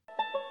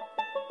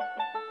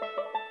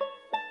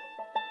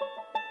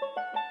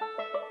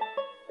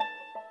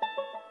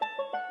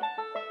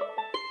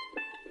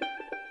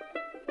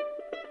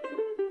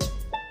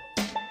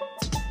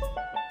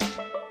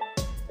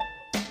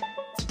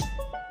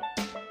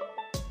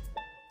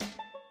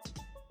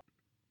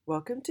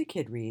Welcome to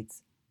Kid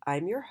Reads.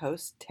 I'm your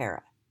host,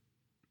 Tara.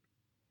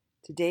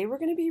 Today we're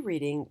going to be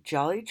reading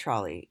Jolly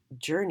Trolley,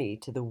 Journey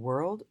to the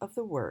World of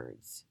the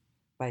Words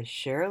by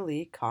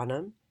Sherilee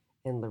Conham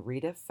and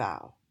Larita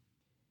Fow.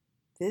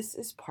 This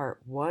is part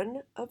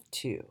 1 of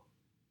 2.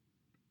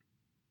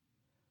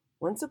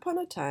 Once upon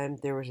a time,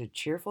 there was a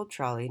cheerful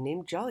trolley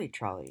named Jolly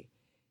Trolley.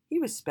 He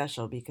was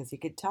special because he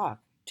could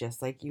talk,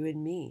 just like you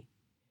and me.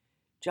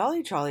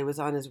 Jolly Trolley was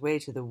on his way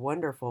to the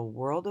wonderful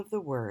world of the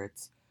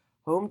words,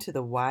 home to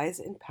the wise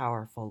and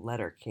powerful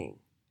Letter King.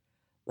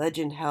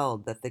 Legend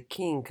held that the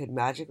king could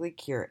magically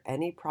cure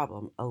any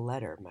problem a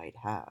letter might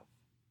have.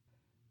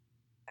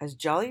 As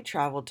Jolly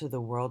traveled to the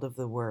world of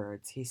the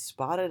words, he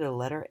spotted a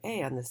letter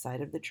A on the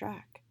side of the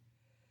track.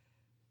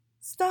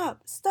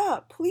 "Stop,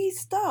 stop, please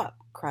stop,"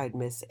 cried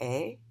Miss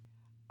A.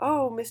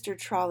 "Oh, Mr.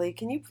 Trolley,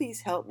 can you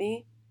please help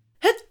me?"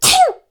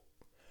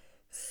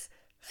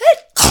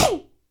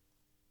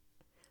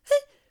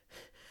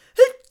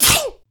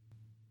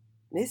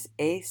 Miss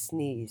A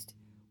sneezed.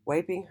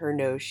 Wiping her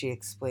nose, she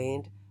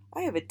explained,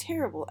 "I have a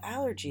terrible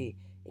allergy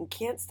and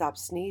can't stop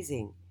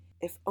sneezing.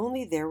 If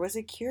only there was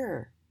a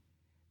cure."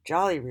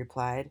 Jolly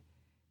replied,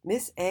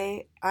 "Miss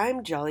A,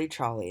 I'm Jolly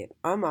Trolley, and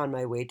I'm on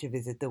my way to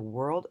visit the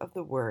world of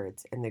the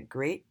words and the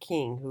great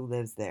king who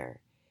lives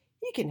there.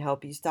 He can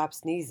help you stop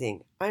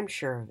sneezing, I'm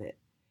sure of it.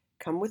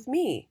 Come with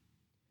me."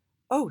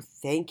 "Oh,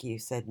 thank you,"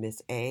 said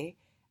Miss A,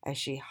 as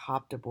she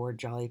hopped aboard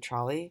Jolly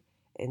Trolley,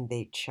 and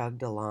they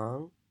chugged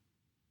along.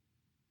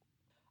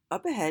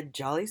 Up ahead,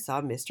 Jolly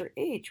saw Mr.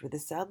 H with a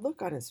sad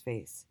look on his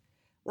face.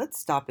 "Let's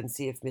stop and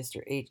see if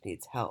Mr. H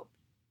needs help."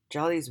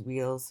 Jolly's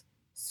wheels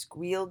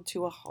squealed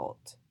to a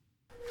halt.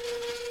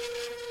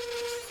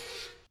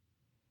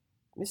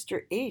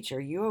 "Mr. H,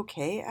 are you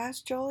okay?"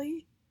 asked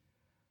Jolly.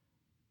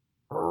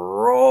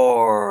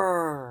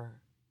 "Roar!"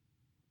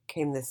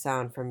 came the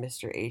sound from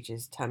Mr.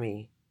 H's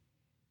tummy.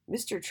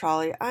 "Mr.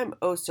 Trolley, I'm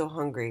oh so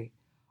hungry.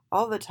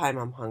 All the time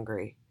I'm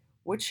hungry.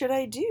 What should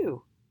I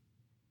do?"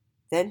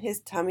 Then his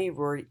tummy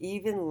roared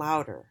even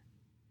louder.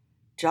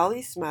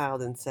 Jolly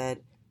smiled and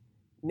said,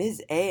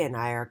 "Ms. A and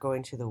I are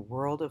going to the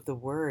world of the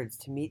words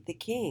to meet the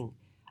king.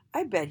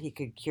 I bet he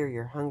could cure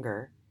your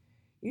hunger.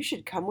 You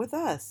should come with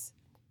us."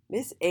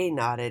 Miss A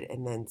nodded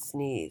and then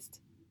sneezed.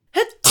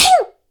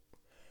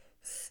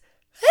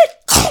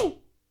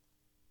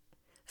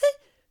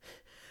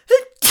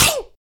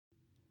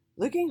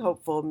 Looking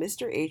hopeful,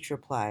 Mr. H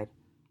replied,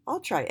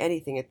 "I'll try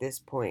anything at this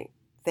point.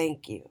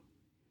 Thank you."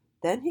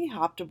 Then he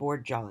hopped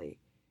aboard Jolly,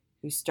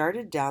 who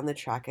started down the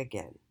track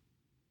again.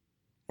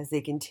 As they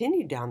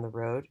continued down the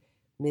road,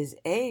 Ms.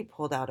 A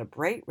pulled out a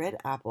bright red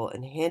apple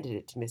and handed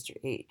it to Mr.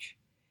 H.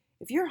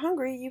 "If you're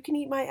hungry, you can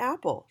eat my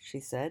apple," she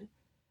said.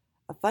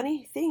 A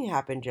funny thing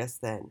happened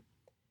just then.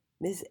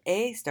 Ms.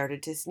 A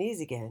started to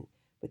sneeze again,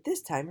 but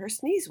this time her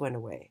sneeze went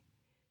away.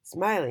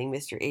 Smiling,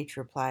 Mr. H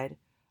replied,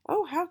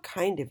 "Oh, how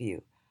kind of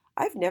you.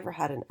 I've never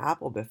had an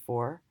apple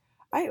before.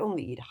 I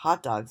only eat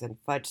hot dogs and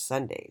fudge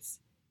sundaes.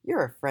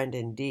 You're a friend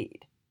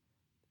indeed."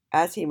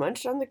 As he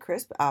munched on the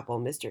crisp apple,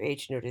 Mr.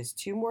 H noticed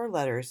 2 more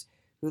letters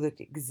who looked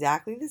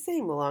exactly the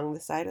same along the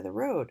side of the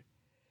road.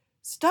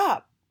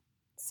 "Stop!"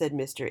 said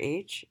Mr.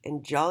 H,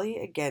 and Jolly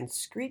again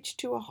screeched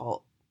to a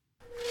halt.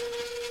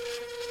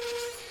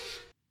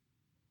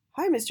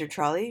 "Hi, Mr.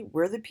 Trolley,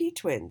 we're the P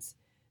Twins.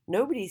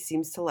 Nobody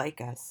seems to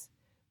like us.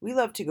 We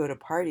love to go to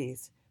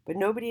parties, but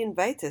nobody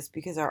invites us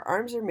because our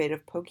arms are made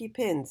of pokey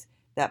pins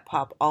that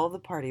pop all the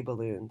party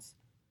balloons.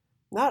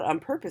 Not on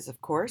purpose, of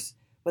course,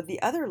 but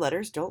the other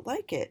letters don't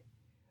like it.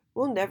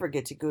 We'll never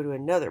get to go to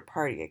another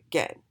party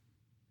again."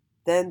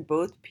 Then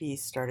both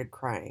P's started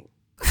crying.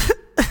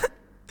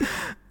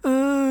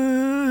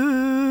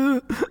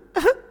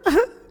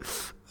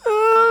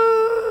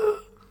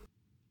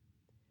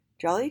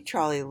 Jolly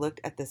Trolley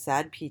looked at the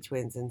sad P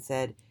Twins and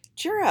said,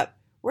 "Cheer up,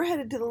 we're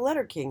headed to the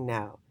Letter King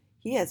now.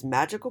 He has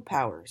magical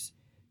powers.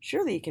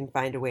 Surely you can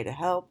find a way to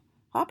help.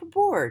 Hop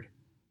aboard.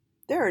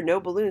 There are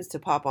no balloons to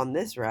pop on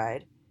this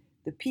ride."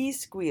 The P's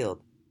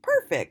squealed,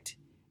 "Perfect!"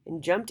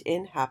 and jumped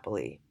in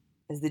happily.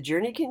 As the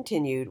journey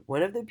continued,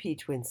 one of the P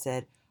Twins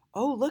said,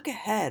 "Oh, look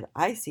ahead,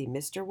 I see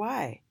Mr.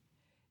 Y."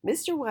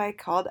 Mr. Y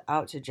called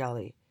out to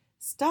Jolly,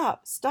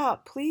 "Stop,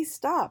 stop, please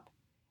stop."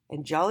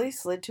 And Jolly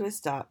slid to a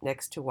stop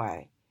next to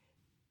Y.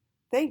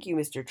 "Thank you,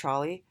 Mr.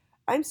 Trolley.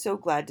 I'm so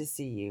glad to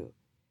see you."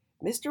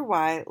 Mr.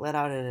 Y let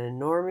out an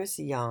enormous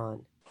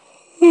yawn.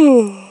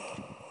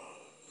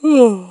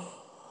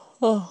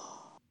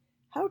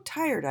 "How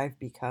tired I've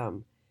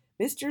become.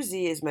 Mr.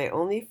 Z is my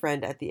only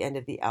friend at the end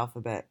of the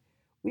alphabet.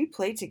 We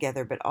play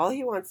together, but all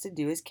he wants to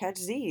do is catch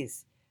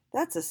Z's.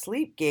 That's a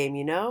sleep game,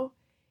 you know.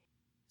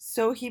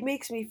 So he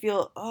makes me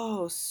feel,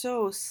 oh,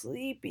 so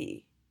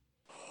sleepy."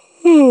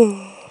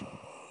 The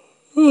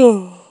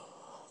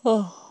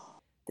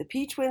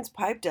P Twins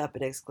piped up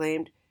and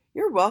exclaimed,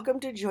 "You're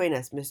welcome to join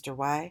us, Mr.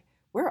 Y.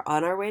 We're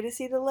on our way to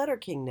see the Letter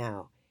King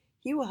now.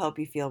 He will help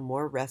you feel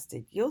more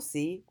rested, you'll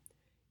see."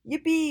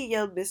 "Yippee!"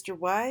 yelled Mr.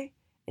 Y,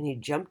 and he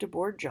jumped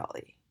aboard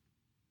Jolly.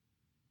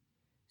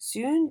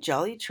 Soon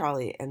Jolly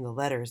Trolley and the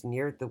letters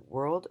neared the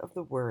world of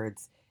the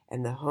words,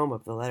 and the home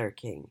of the Letter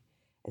King.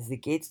 As the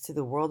gates to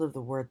the world of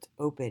the words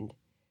opened,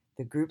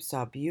 the group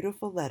saw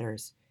beautiful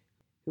letters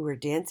who were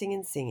dancing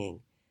and singing.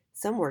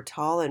 Some were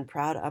tall and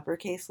proud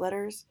uppercase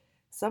letters,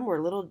 some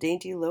were little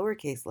dainty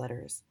lowercase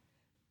letters.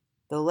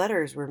 The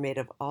letters were made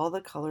of all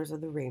the colors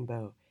of the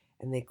rainbow,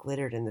 and they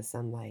glittered in the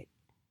sunlight.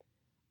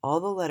 All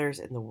the letters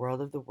in the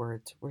world of the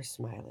words were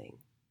smiling.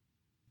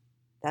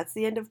 That's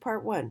the end of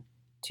part 1.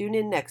 Tune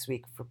in next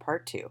week for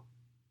part 2.